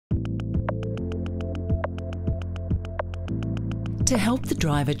To help the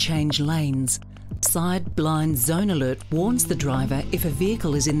driver change lanes, Side Blind Zone Alert warns the driver if a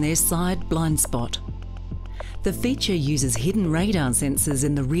vehicle is in their side blind spot. The feature uses hidden radar sensors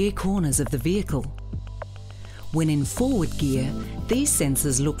in the rear corners of the vehicle. When in forward gear, these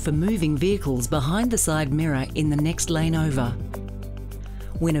sensors look for moving vehicles behind the side mirror in the next lane over.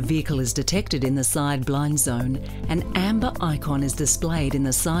 When a vehicle is detected in the side blind zone, an amber icon is displayed in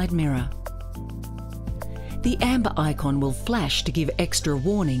the side mirror. The amber icon will flash to give extra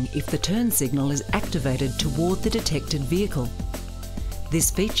warning if the turn signal is activated toward the detected vehicle.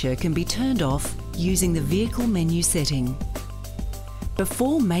 This feature can be turned off using the vehicle menu setting.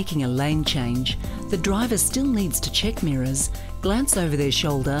 Before making a lane change, the driver still needs to check mirrors, glance over their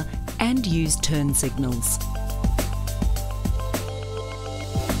shoulder and use turn signals.